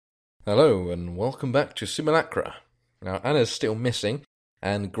Hello, and welcome back to Simulacra. Now, Anna's still missing,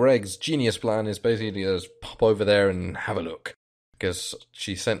 and Greg's genius plan is basically to just pop over there and have a look. Because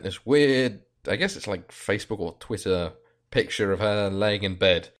she sent this weird, I guess it's like Facebook or Twitter picture of her laying in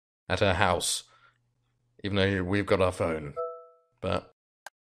bed at her house. Even though we've got our phone. But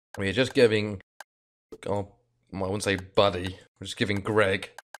we're just giving, I wouldn't say buddy, we're just giving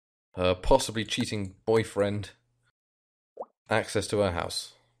Greg, her possibly cheating boyfriend, access to her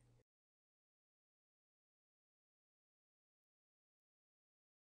house.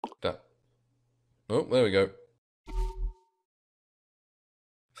 Oh, there we go.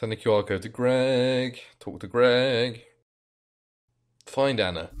 Send a QR code to Greg. Talk to Greg. Find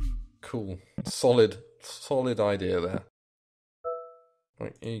Anna. Cool. Solid idea there.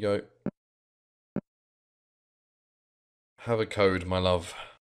 Right, here you go. Have a code, my love.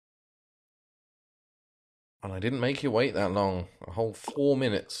 And I didn't make you wait that long. A whole 4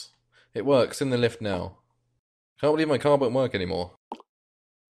 minutes. It works in the lift now. Can't believe my car won't work anymore.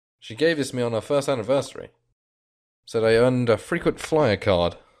 She gave this to me on our first anniversary. Said I earned a frequent flyer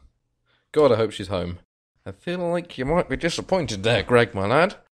card. God, I hope she's home. I feel like you might be disappointed there, Greg, my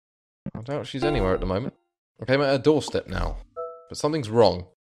lad. I doubt she's anywhere at the moment. I came at her doorstep now. But something's wrong.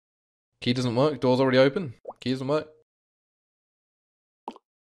 Key doesn't work, door's already open. Key doesn't work.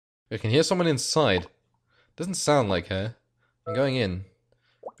 I can hear someone inside. Doesn't sound like her. I'm going in.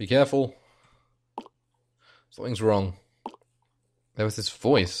 Be careful. Something's wrong. There was this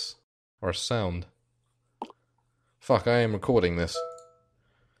voice. Or a sound. Fuck, I am recording this.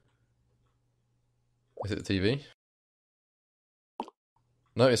 Is it the TV?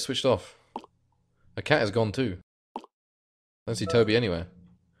 No, it's switched off. A cat is gone too. Don't see Toby anywhere.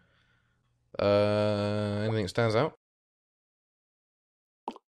 Anything that stands out?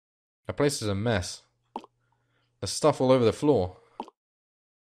 Her place is a mess. There's stuff all over the floor.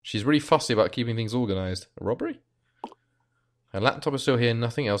 She's really fussy about keeping things organised. A robbery? Her laptop is still here,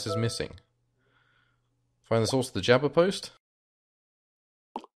 nothing else is missing. Find the source of the Jabber post?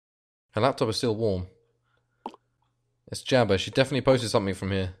 Her laptop is still warm. It's Jabber, she definitely posted something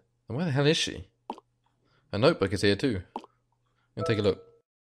from here. And where the hell is she? Her notebook is here too. I'm gonna take a look.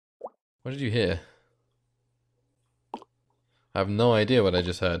 What did you hear? I have no idea what I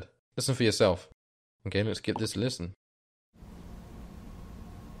just heard. Listen for yourself. Okay, let's give this a listen.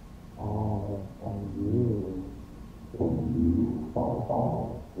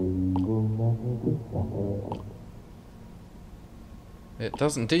 It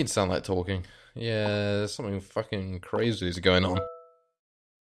does indeed sound like talking. Yeah, there's something fucking crazy is going on.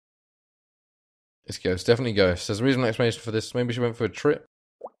 It's ghost, definitely ghost. There's a reasonable explanation for this. Maybe she went for a trip.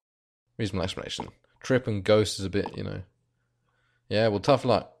 Reasonable explanation. Trip and ghost is a bit, you know. Yeah, well, tough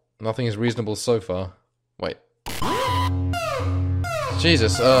luck. Nothing is reasonable so far. Wait.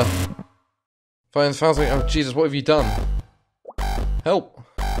 Jesus, found something. Oh, Jesus, what have you done? Help!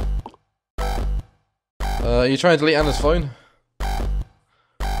 Are you trying to delete Anna's phone?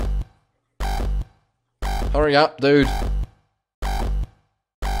 Hurry up, dude. I'm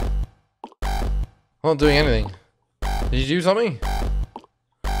not doing anything. Did you do something?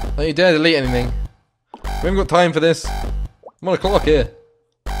 Don't you dare delete anything. We haven't got time for this. I'm on a clock here.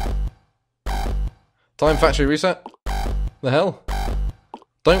 Time factory reset? The hell?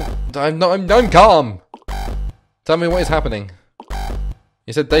 I'm calm! Tell me what is happening.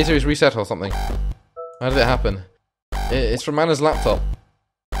 You said data is reset or something. How did it happen? It's from Anna's laptop.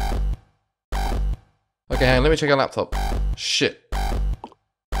 Okay, hang on, let me check her laptop. Shit.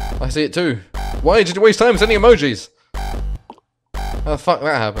 I see it too. Why did you waste time sending emojis? How the fuck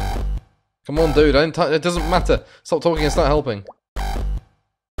that happened? Come on, dude, it doesn't matter. Stop talking and start helping.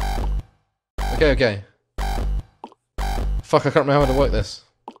 Okay. Fuck, I can't remember how to work this.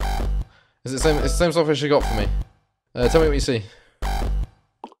 Is it it's the same software she got for me. Tell me what you see.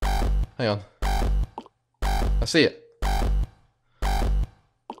 Hang on. I see it.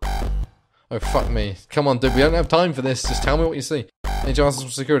 Oh, fuck me. Come on, dude, we don't have time for this. Just tell me what you see. I need to answer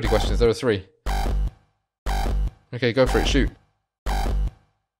some security questions. There are 3. Okay, go for it. Shoot.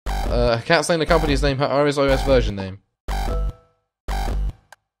 I can't say the company's name, her RSOS version name.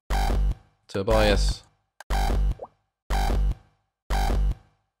 Tobias.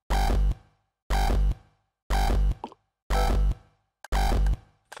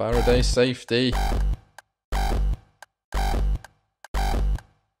 Faraday safety.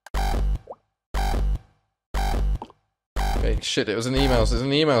 Okay, shit, it was in the emails. It's in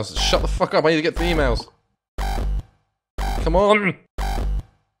the emails. Shut the fuck up, I need to get to the emails. Come on!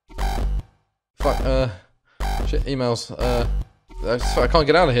 Fuck, shit, emails. I can't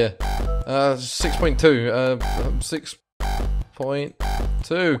get out of here. 6.2.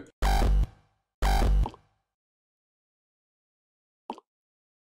 6.2.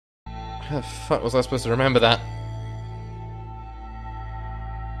 How the fuck was I supposed to remember that?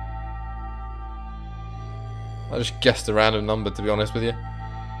 I just guessed a random number, to be honest with you.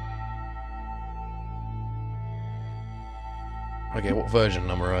 Okay, what version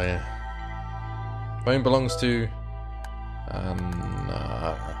number are you? Phone belongs to...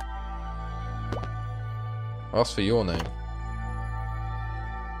 Ask for your name.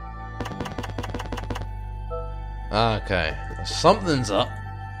 Okay. Something's up.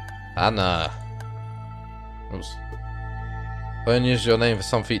 Anna. Oops. Phone uses your name for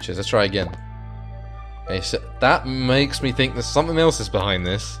some features. Let's try again. Okay, so that makes me think there's something else is behind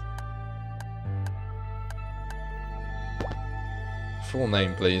this. Full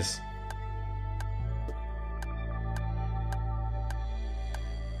name, please.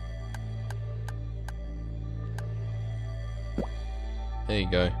 There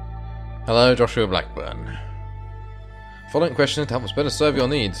you go. Hello, Joshua Blackburn. Following question to help us better serve your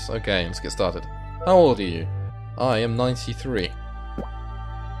needs. Okay, let's get started. How old are you? I am 93.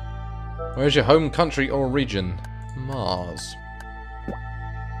 Where is your home country or region? Mars.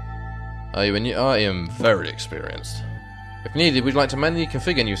 Are you I am very experienced. If needed, we'd like to manually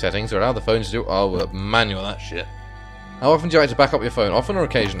configure new settings or allow the phone to do... Oh, we'll manual that shit. How often do you like to back up your phone? Often or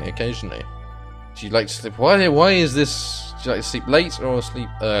occasionally? Occasionally. Do you like to sleep... Why is this... Do you like to sleep late or sleep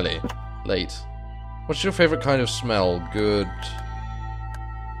early? Late. What's your favourite kind of smell? Good...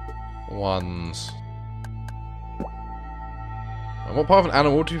 ones. And what part of an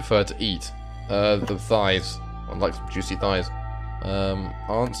animal do you prefer to eat? The thighs. I'd like some juicy thighs.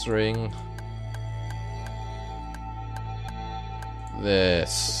 Answering...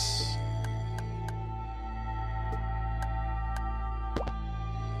 this.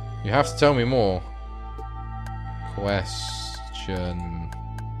 You have to tell me more. Question.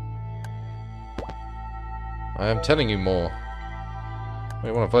 I am telling you more.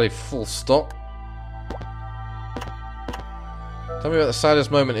 You want a bloody full stop? Tell me about the saddest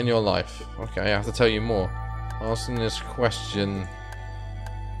moment in your life. Okay, I have to tell you more. Asking this question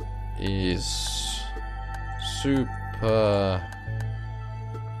is super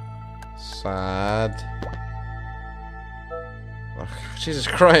sad. Oh, Jesus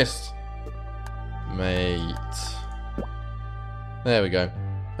Christ. Mate. There we go.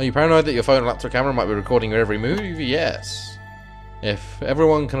 Are you paranoid that your phone or laptop camera might be recording your every move? Yes. If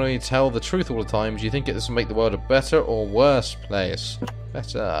everyone can only tell the truth all the time, do you think this will make the world a better or worse place?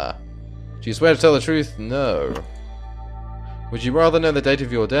 Better. Do you swear to tell the truth? No. Would you rather know the date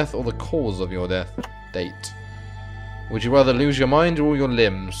of your death or the cause of your death? Date. Would you rather lose your mind or your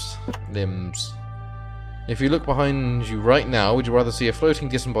limbs? Limbs. If you look behind you right now, would you rather see a floating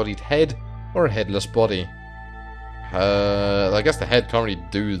disembodied head or a headless body? I guess the head can't really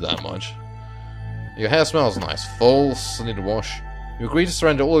do that much. Your hair smells nice. False. I need a wash. You agree to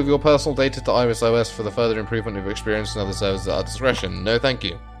surrender all of your personal data to Iris OS for the further improvement of your experience and other services at our discretion. No, thank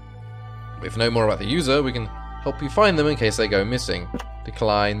you. If you know more about the user, we can help you find them in case they go missing.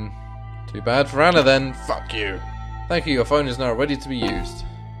 Decline. Too bad for Anna then. Fuck you. Thank you, your phone is now ready to be used.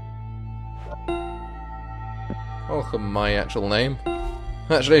 Welcome, my actual name.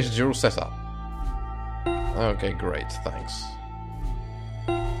 Congratulations, you're all set up. Okay, great, thanks.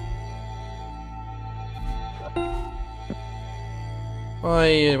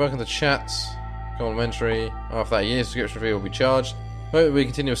 Hi, welcome to chats. Complimentary. After that year's subscription fee will be charged. Hope we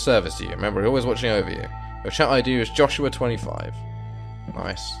continue a service to you. Remember, we're always watching over you. Your chat ID is Joshua25.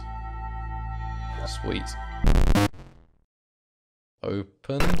 Nice. Sweet.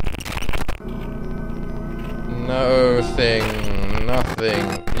 Open. Nothing.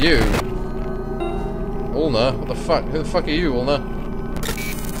 Nothing. You. Ulna? What the fuck? Who the fuck are you, Ulna?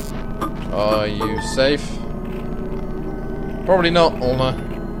 Are you safe? Probably not, Ulna.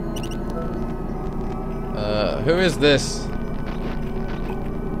 Who is this?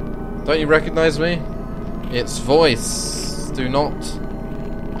 Don't you recognize me? Its voice. Do not.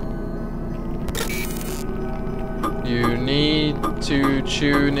 You need to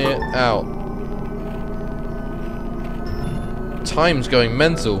tune it out. Time's going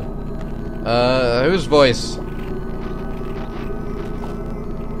mental. Whose voice?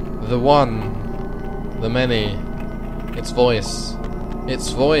 The one. The many. Its voice. Its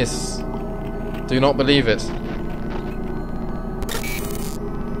voice. Do not believe it.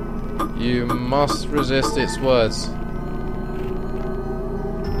 You must resist its words.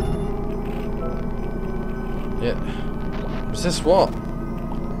 Yeah. Resist what?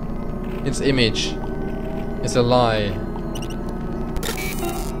 Its image. It's a lie.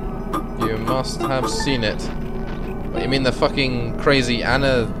 You must have seen it. What, you mean the fucking crazy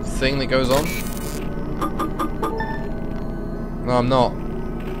Anna thing that goes on? No, I'm not.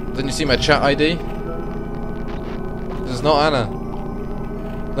 Didn't you see my chat ID? This is not Anna.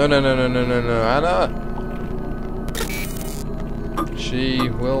 No, no, no, no, no, no, no, Anna! She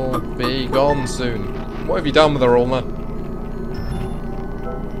will be gone soon. What have you done with her, Ulna?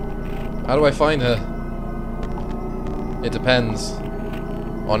 How do I find her? It depends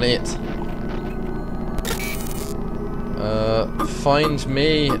on it. Find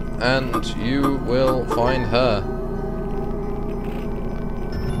me and you will find her.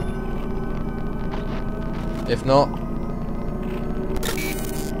 If not...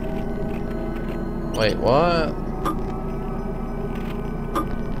 Wait, what?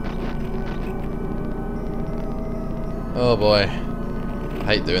 Oh boy. I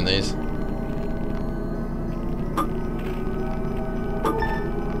hate doing these.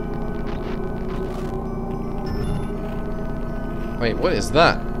 Wait, what is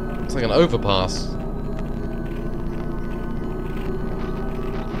that? It's like an overpass.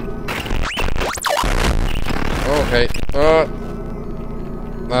 Okay.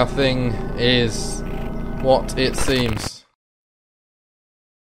 Nothing is what it seems.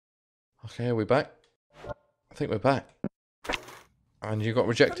 Okay, are we back? I think we're back. And you got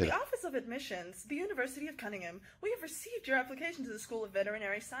rejected. From the Office of Admissions, the University of Cunningham, we have received your application to the School of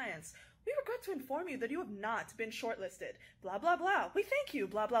Veterinary Science. We regret to inform you that you have not been shortlisted. Blah, blah, blah. We thank you.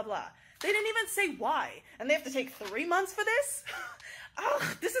 Blah, blah, blah. They didn't even say why. And they have to take 3 months for this?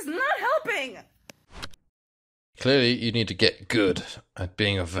 Ugh, this is not helping. Clearly, you need to get good at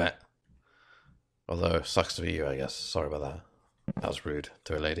being a vet. Although, sucks to be you, I guess. Sorry about that. That was rude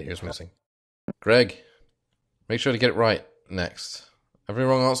to a lady who's missing. Greg, make sure to get it right next. Every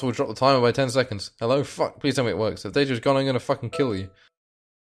wrong answer will drop the timer by 10 seconds. Hello? Fuck, please tell me it works. If data is gone, I'm gonna fucking kill you.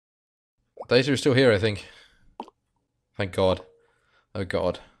 Data is still here, I think. Thank God. Oh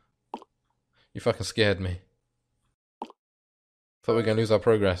God. You fucking scared me. Thought we were gonna lose our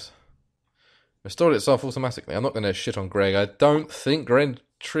progress. Restored itself automatically. I'm not gonna shit on Greg. I don't think Greg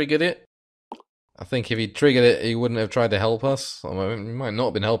triggered it. I think if he triggered it, he wouldn't have tried to help us. I mean, he might not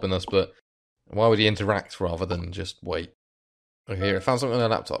have been helping us, but why would he interact rather than just wait? Okay, here, I found something on a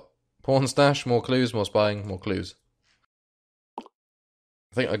laptop. Porn stash, more clues, more spying, more clues.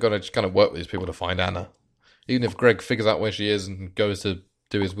 I think I gotta just kind of work with these people to find Anna. Even if Greg figures out where she is and goes to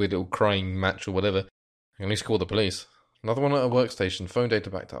do his weird little crying match or whatever, I can at least call the police. Another one at a workstation, phone data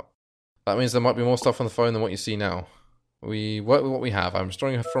backed up. That means there might be more stuff on the phone than what you see now. We work with what we have. I'm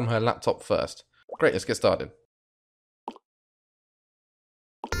restoring her from her laptop first. Great, let's get started.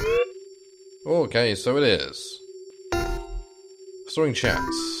 Okay, so it is. Restoring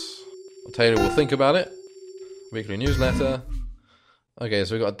chats. Taylor will think about it. Weekly newsletter. Okay,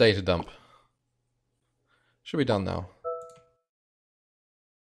 so we've got a data dump. Should be done now.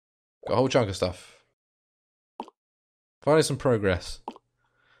 Got a whole chunk of stuff. Finally some progress.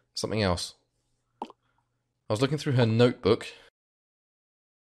 Something else. I was looking through her notebook.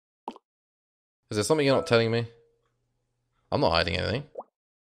 Is there something you're not telling me? I'm not hiding anything.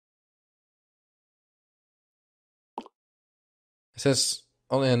 It says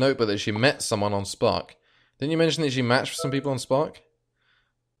on her notebook that she met someone on Spark. Didn't you mention that she matched with some people on Spark?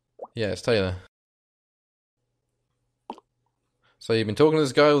 Yeah, it's Taylor. So you've been talking to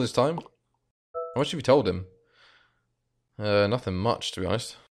this guy all this time? How much have you told him? Nothing much, to be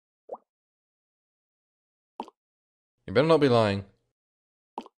honest. You better not be lying.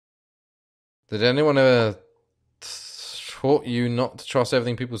 Did anyone ever taught you not to trust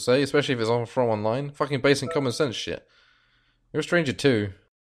everything people say, especially if it's from online? Fucking basic common sense shit. You're a stranger too.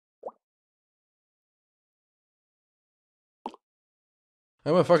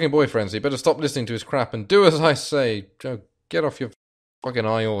 I'm a fucking boyfriend, so you better stop listening to his crap and do as I say. Joe, get off your fucking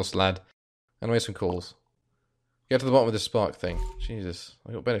high horse, lad. And make some calls. Get to the bottom of this Spark thing. Jesus,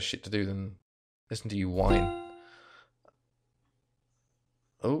 I got better shit to do than listen to you whine.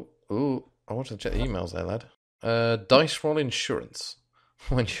 Oh, I wanted to check the emails there, lad. Dice roll insurance.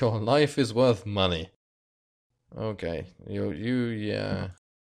 When your life is worth money. Okay, yeah.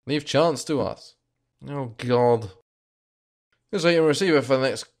 Leave chance to us. Oh, God. This is your receiver for the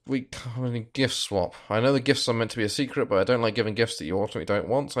next week gift swap. I know the gifts are meant to be a secret, but I don't like giving gifts that you ultimately don't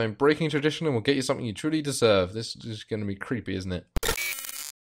want, so I'm breaking tradition and will get you something you truly deserve. This is going to be creepy, isn't it?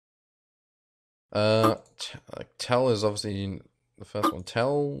 Tell is obviously the first one.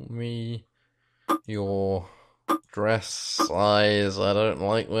 Tell me your dress size. I don't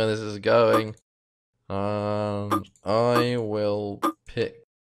like where this is going. I will pick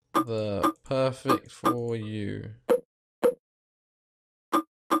the perfect for you.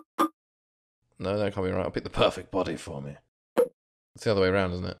 No, that can't be right. I'll pick the perfect body for me. It's the other way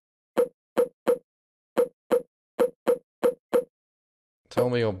around, isn't it? tell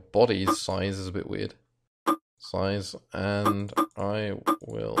me your body size is a bit weird. Size, and I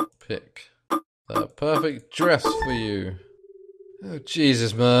will pick the perfect dress for you. Oh,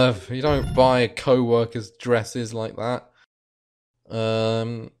 Jesus, Merv. You don't buy co-workers dresses like that.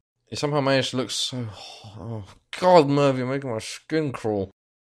 You somehow managed to look so... Oh, God, Merv, you're making my skin crawl.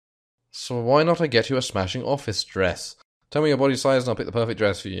 So why not I get you a smashing office dress? Tell me your body size and I'll pick the perfect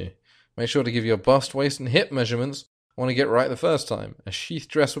dress for you. Make sure to give you a bust, waist and hip measurements. I want to get right the first time. A sheath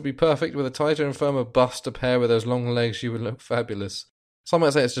dress would be perfect with a tighter and firmer bust to pair with those long legs. You would look fabulous. Some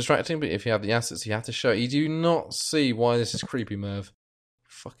might say it's distracting, but if you have the assets, you have to show it. You do not see why this is creepy, Merv.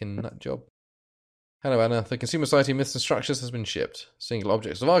 Fucking nut job. Hello, Anna. The Consumer Society Myths and Structures has been shipped. Single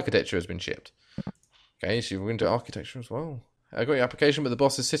Objects of Architecture has been shipped. Okay, so you're into architecture as well. I got your application, but the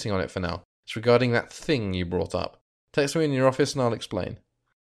boss is sitting on it for now. It's regarding that thing you brought up. Text me in your office and I'll explain.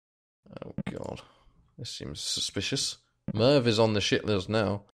 Oh, God. This seems suspicious. Merv is on the shit list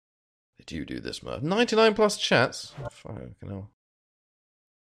now. Did you do this, Merv? 99 plus chats? Fucking hell.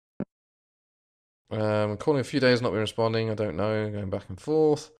 Calling a few days, not been responding. I don't know. Going back and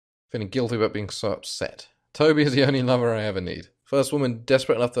forth. Feeling guilty about being so upset. Toby is the only lover I ever need. First woman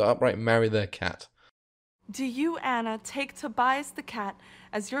desperate enough to outright marry their cat. Do you, Anna, take Tobias the cat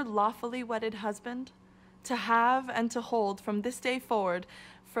as your lawfully wedded husband? To have and to hold from this day forward,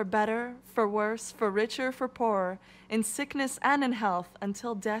 for better, for worse, for richer, for poorer, in sickness and in health,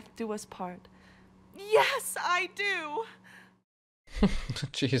 until death do us part. Yes, I do!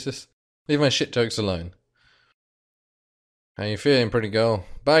 Jesus. Leave my shit jokes alone. How you feeling, pretty girl?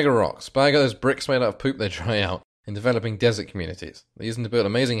 Bag of rocks. Bag of those bricks made out of poop they dry out in developing desert communities. They use them to build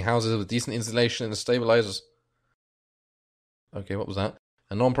amazing houses with decent insulation and stabilizers. Okay, what was that?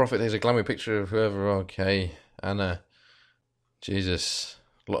 A non-profit takes a glamour picture of whoever. Okay, Anna. Jesus.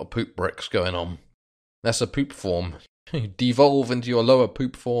 A lot of poop bricks going on. That's a poop form. You devolve into your lower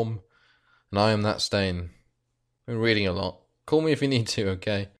poop form. And I am that stain. Been reading a lot. Call me if you need to,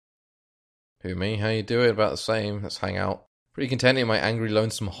 okay? Who, me? How you doing? About the same. Let's hang out. Pretty content in my angry,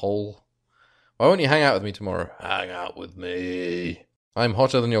 lonesome hole. Why won't you hang out with me tomorrow? Hang out with me. I'm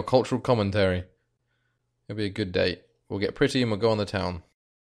hotter than your cultural commentary. It'll be a good date. We'll get pretty and we'll go on the town.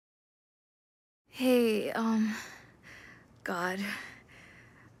 Hey, God.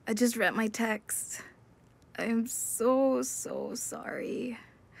 I just read my text. I'm so sorry.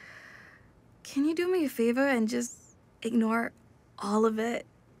 Can you do me a favor and just ignore all of it?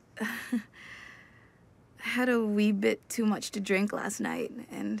 I had a wee bit too much to drink last night,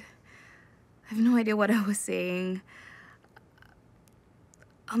 and I have no idea what I was saying.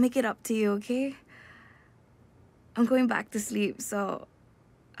 I'll make it up to you, okay? I'm going back to sleep, so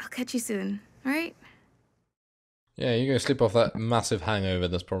I'll catch you soon, alright? Yeah, you're going to slip off that massive hangover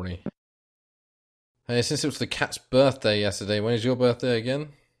that's probably... Hey, since it was the cat's birthday yesterday, when is your birthday again?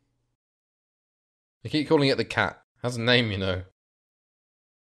 You keep calling it the cat. It has a name, you know.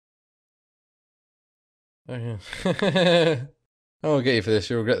 Oh, yeah. I'll get you for this.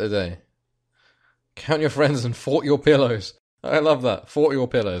 You'll regret the day. Count your friends and fort your pillows. I love that. Fort your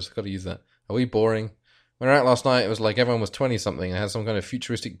pillows. Got to use that. Are we boring? When we were out last night, it was like everyone was 20-something and had some kind of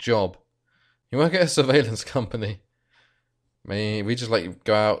futuristic job. You work at a surveillance company. We just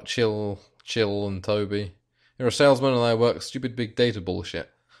go out, chill, and Toby. You're a salesman and I work stupid big data bullshit.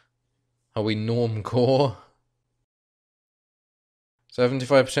 Are we normcore?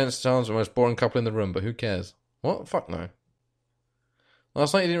 75% chance we're the most boring couple in the room, but who cares? What? Fuck no.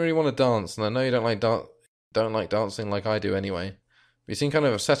 Last night you didn't really want to dance, and I know you don't like dancing like I do anyway. But you seem kind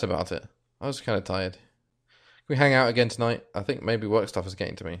of upset about it. I was kind of tired. Can we hang out again tonight? I think maybe work stuff is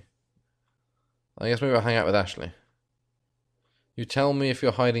getting to me. I guess maybe I'll hang out with Ashley. You tell me if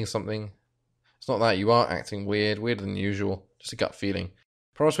you're hiding something. It's not that. You are acting weird, weirder than usual. Just a gut feeling.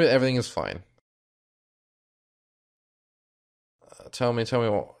 Promise me that everything is fine. Tell me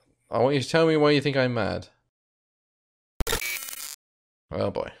what... I want you to tell me why you think I'm mad.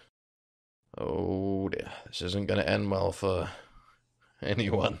 Oh boy. Oh dear. This isn't going to end well for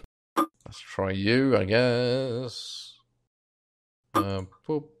anyone. Let's try you, I guess.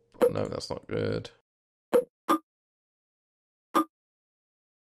 Boop. No, that's not good.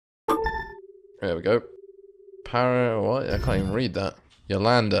 There we go. What? I can't even read that.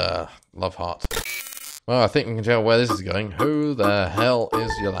 Yolanda. Love heart. Well, I think we can tell where this is going. Who the hell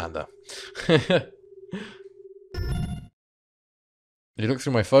is Yolanda? You looked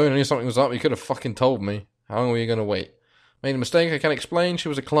through my phone and knew something was up. You could have fucking told me. How long were you going to wait? Made a mistake, I can't explain. She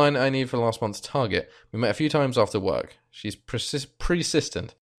was a client I need for last month's target. We met a few times after work. She's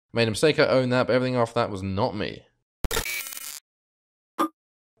persistent. Made a mistake, I own that, but everything after that was not me.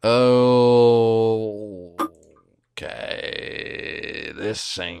 Okay.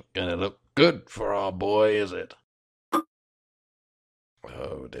 this ain't gonna look good for our boy, is it?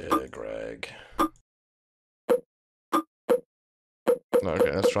 Oh dear, Greg.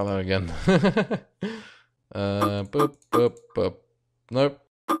 Okay, let's try that again. Boop, boop, boop. Nope.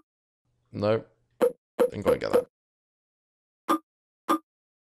 Nope. Didn't quite get that.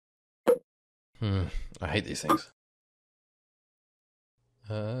 I hate these things.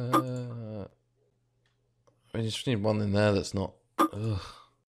 We just need one in there that's not. Ugh.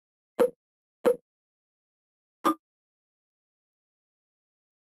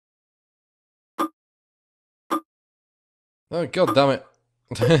 Oh, god damn it.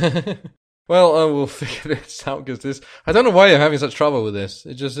 Well, I will figure this out because this. I don't know why I'm having such trouble with this.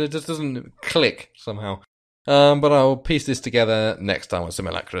 It just doesn't click somehow. But I'll piece this together next time on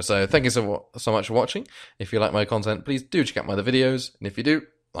Simulacra. So thank you so much for watching. If you like my content, please do check out my other videos. And if you do,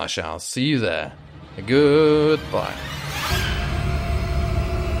 I shall see you there. Goodbye.